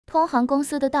通航公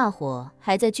司的大火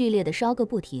还在剧烈的烧个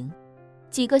不停，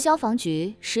几个消防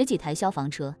局、10几台消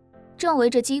防车正围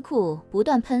着机库不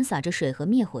断喷洒着水和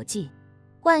灭火剂。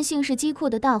万幸是机库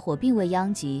的大火并未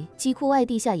殃及机库外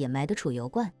地下掩埋的储油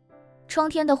罐，冲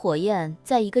天的火焰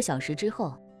在1个小时之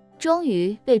后终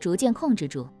于被逐渐控制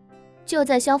住。就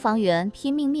在消防员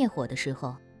拼命灭火的时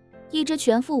候，一支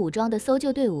全副武装的搜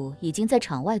救队伍已经在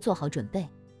场外做好准备。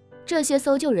这些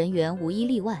搜救人员无一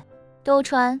例外都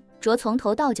穿着从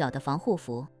头到脚的防护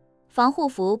服，防护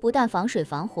服不但防水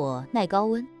防火耐高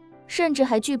温，甚至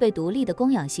还具备独立的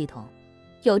供氧系统。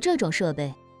有这种设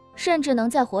备，甚至能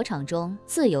在火场中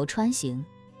自由穿行。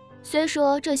虽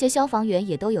说这些消防员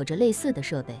也都有着类似的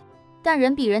设备，但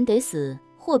人比人得死，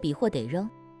货比货得扔。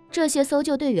这些搜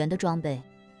救队员的装备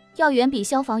要远比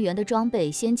消防员的装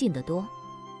备先进得多。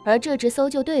而这支搜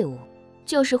救队伍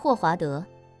就是霍华德·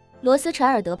罗斯柴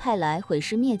尔德派来毁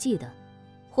尸灭迹的。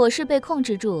火势被控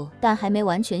制住，但还没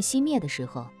完全熄灭的时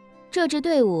候，这支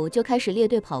队伍就开始列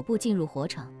队跑步进入火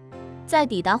场。在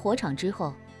抵达火场之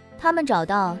后，他们找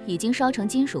到已经烧成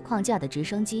金属框架的直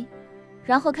升机，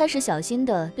然后开始小心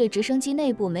地对直升机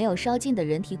内部没有烧尽的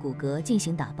人体骨骼进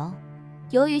行打包。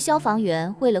由于消防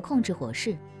员为了控制火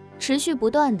势，持续不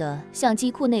断地向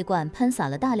机库内罐喷洒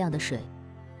了大量的水，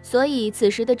所以此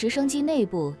时的直升机内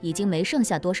部已经没剩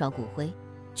下多少骨灰，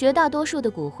绝大多数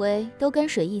的骨灰都跟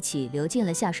水一起流进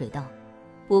了下水道。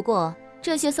不过，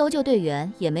这些搜救队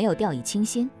员也没有掉以轻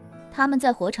心，他们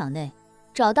在火场内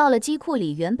找到了机库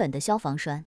里原本的消防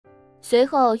栓，随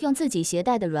后用自己携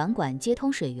带的软管接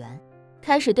通水源，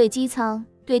开始对机舱、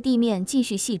对地面继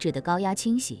续细致的高压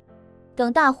清洗。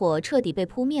等大火彻底被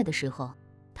扑灭的时候，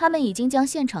他们已经将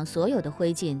现场所有的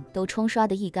灰烬都冲刷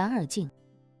得一干二净，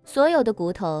所有的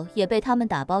骨头也被他们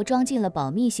打包装进了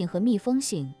保密性和密封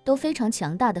性都非常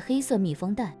强大的黑色密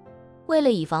封袋。为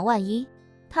了以防万一，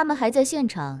他们还在现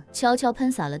场悄悄喷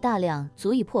洒了大量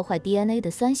足以破坏 DNA 的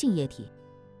酸性液体。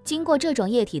经过这种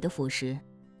液体的腐蚀，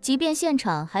即便现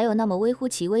场还有那么微乎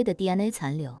其微的 DNA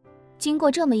残留，经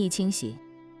过这么一清洗，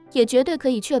也绝对可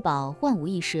以确保万无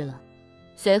一失了。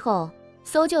随后，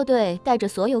搜救队带着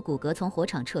所有骨骼从火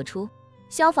场撤出，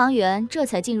消防员这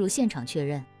才进入现场确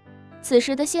认。此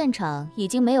时的现场已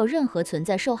经没有任何存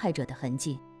在受害者的痕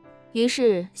迹，于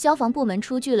是消防部门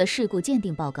出具了事故鉴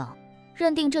定报告，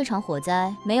认定这场火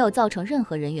灾没有造成任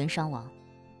何人员伤亡。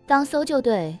当搜救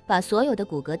队把所有的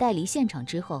骨骼带离现场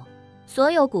之后，所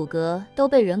有骨骼都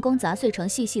被人工砸碎成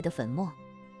细细的粉末，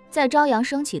在朝阳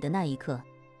升起的那一刻，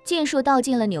尽数倒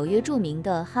进了纽约著名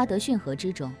的哈德逊河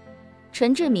之中。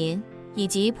陈志民以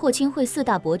及破清会4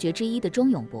大伯爵之一的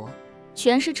钟永博，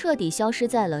全是彻底消失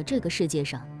在了这个世界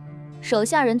上。手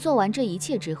下人做完这一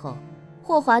切之后，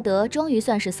霍华德终于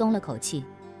算是松了口气。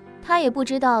他也不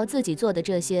知道自己做的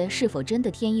这些是否真的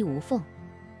天衣无缝，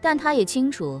但他也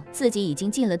清楚自己已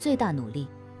经尽了最大努力，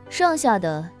剩下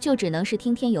的就只能是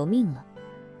听天由命了。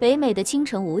北美的清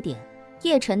晨5点，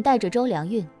叶晨带着周良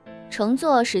运乘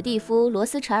坐史蒂夫·罗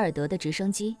斯柴尔德的直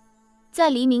升机，在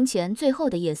黎明前最后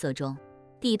的夜色中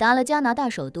抵达了加拿大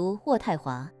首都渥太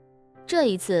华。这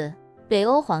一次，北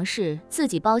欧皇室自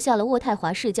己包下了渥太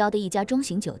华市郊的一家中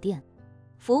型酒店，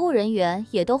服务人员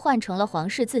也都换成了皇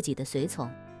室自己的随从，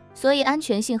所以安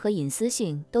全性和隐私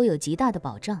性都有极大的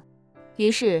保障。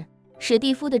于是，史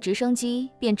蒂夫的直升机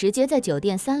便直接在酒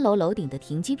店3楼楼顶的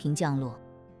停机坪降落。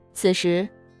此时，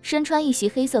身穿一袭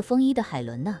黑色风衣的海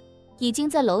伦娜已经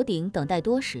在楼顶等待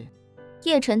多时。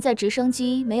叶晨在直升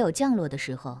机没有降落的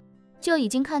时候，就已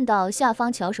经看到下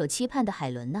方翘首期盼的海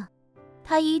伦娜。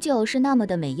她依旧是那么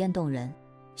的美艳动人，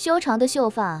修长的秀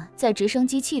发在直升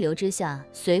机气流之下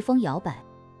随风摇摆，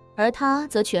而她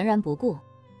则全然不顾，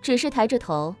只是抬着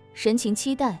头，神情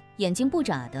期待，眼睛不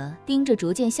眨地盯着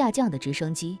逐渐下降的直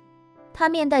升机。她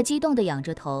面带激动地仰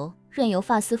着头，任由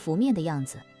发丝拂面的样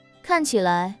子，看起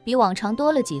来比往常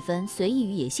多了几分随意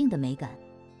与野性的美感。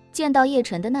见到叶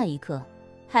晨的那一刻，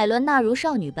海伦娜如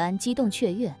少女般激动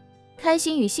雀跃，开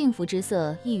心与幸福之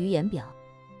色溢于言表。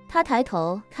她抬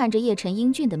头看着叶晨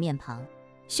英俊的面庞，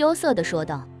羞涩地说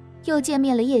道：“又见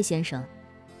面了，叶先生。”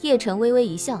叶晨微微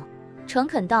一笑，诚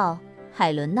恳道：“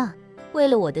海伦娜，为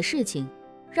了我的事情，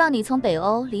让你从北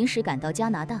欧临时赶到加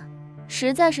拿大，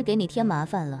实在是给你添麻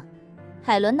烦了。”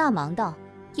海伦娜忙道：“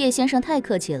叶先生太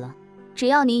客气了，只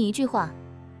要您一句话，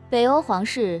北欧皇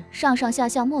室上上下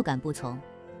下莫敢不从，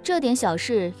这点小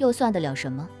事又算得了什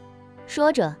么？”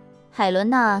说着，海伦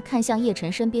娜看向叶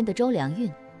晨身边的周良运，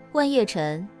问叶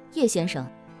晨：“叶先生，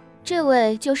这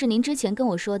位就是您之前跟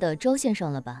我说的周先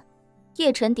生了吧？”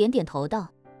叶晨点点头道：“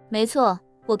没错，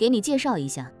我给你介绍一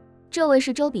下，这位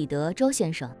是周彼得，周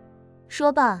先生。”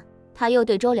说罢，他又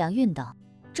对周良运道：“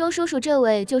周叔叔，这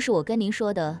位就是我跟您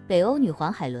说的北欧女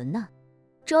皇海伦娜。”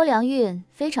周良运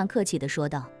非常客气地说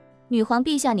道：“女皇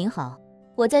陛下您好，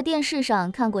我在电视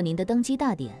上看过您的登基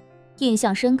大典，印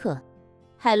象深刻。”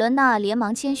海伦娜连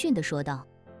忙谦逊地说道：“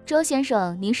周先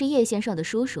生，您是叶先生的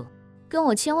叔叔，跟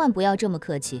我千万不要这么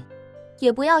客气，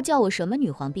也不要叫我什么女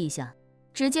皇陛下，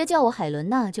直接叫我海伦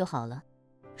娜就好了。”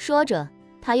说着，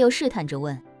他又试探着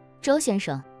问：“周先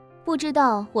生，不知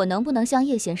道我能不能像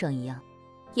叶先生一样，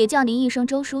也叫您一声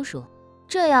周叔叔，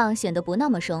这样显得不那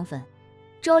么生分。”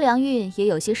周良运也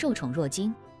有些受宠若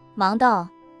惊，忙道：“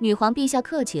女皇陛下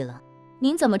客气了，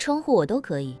您怎么称呼我都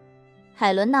可以。”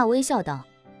海伦娜微笑道：“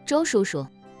周叔叔，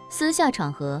私下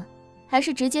场合还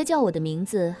是直接叫我的名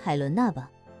字海伦娜吧。”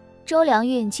周良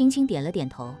运轻轻点了点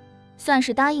头，算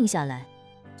是答应下来。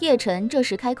叶辰这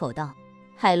时开口道：“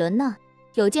海伦娜，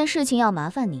有件事情要麻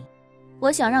烦你，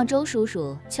我想让周叔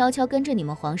叔悄悄跟着你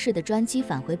们皇室的专机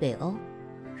返回北欧，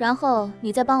然后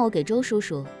你再帮我给周叔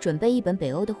叔准备一本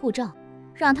北欧的护照，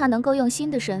让他能够用新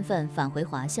的身份返回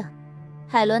华夏。”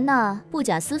海伦娜不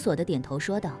假思索地点头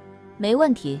说道：“没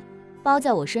问题，包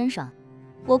在我身上。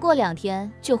我过2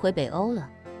天就回北欧了，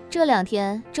这2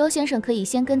天周先生可以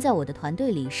先跟在我的团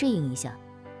队里适应一下。”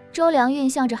周良运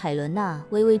向着海伦娜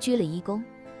微微鞠了一躬，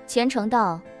虔诚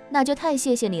道：“那就太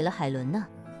谢谢你了，海伦娜。”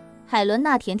海伦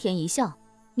娜甜甜一笑：“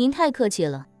您太客气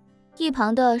了。”一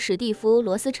旁的史蒂夫·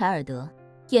罗斯柴尔德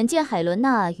眼见海伦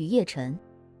娜与叶辰、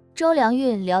周良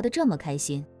运聊得这么开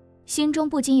心，心中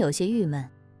不禁有些郁闷。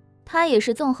他也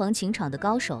是纵横情场的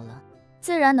高手了，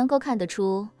自然能够看得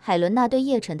出海伦娜对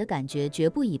叶辰的感觉绝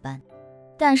不一般。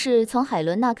但是从海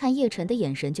伦娜看叶辰的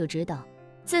眼神就知道，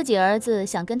自己儿子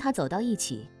想跟他走到一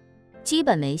起，基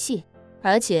本没戏。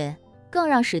而且更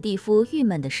让史蒂夫郁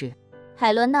闷的是，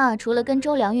海伦娜除了跟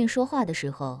周良运说话的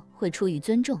时候会出于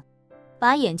尊重，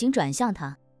把眼睛转向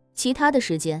他，其他的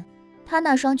时间，他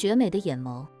那双绝美的眼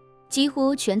眸几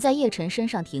乎全在叶辰身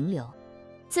上停留。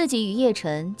自己与叶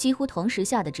辰几乎同时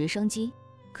下的直升机，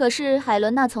可是海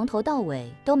伦娜从头到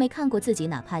尾都没看过自己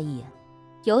哪怕一眼。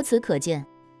由此可见，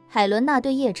海伦娜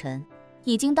对叶辰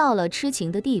已经到了痴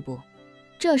情的地步。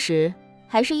这时，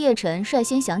还是叶辰率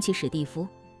先想起史蒂夫，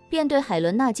便对海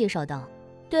伦娜介绍道：“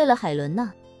对了，海伦娜，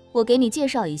我给你介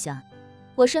绍一下，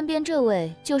我身边这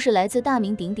位就是来自大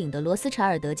名鼎鼎的罗斯柴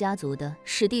尔德家族的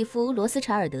史蒂夫·罗斯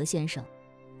柴尔德先生。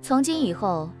从今以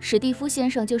后，史蒂夫先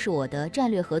生就是我的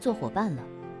战略合作伙伴了。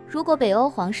如果北欧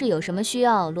皇室有什么需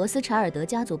要罗斯柴尔德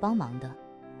家族帮忙的，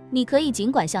你可以尽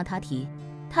管向他提，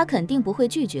他肯定不会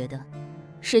拒绝的。”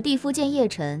史蒂夫见叶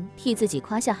辰替自己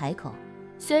夸下海口，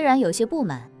虽然有些不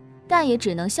满，但也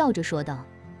只能笑着说道：“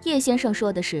叶先生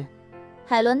说的是，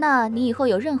海伦娜，你以后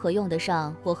有任何用得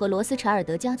上我和罗斯柴尔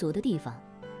德家族的地方，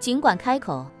尽管开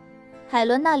口。”海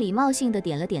伦娜礼貌性地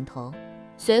点了点头，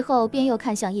随后便又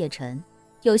看向叶辰，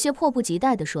有些迫不及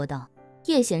待地说道：“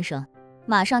叶先生，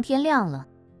马上天亮了，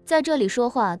在这里说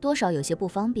话多少有些不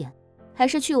方便，还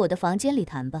是去我的房间里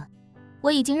谈吧。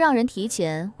我已经让人提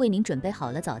前为您准备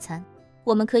好了早餐，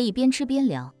我们可以边吃边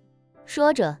聊。”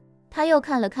说着，他又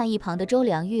看了看一旁的周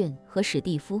良运和史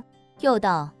蒂夫，又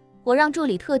道：“我让助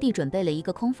理特地准备了一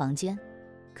个空房间，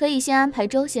可以先安排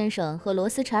周先生和罗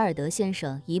斯柴尔德先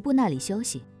生移步那里休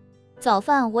息。早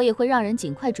饭我也会让人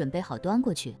尽快准备好端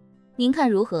过去，您看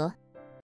如何？”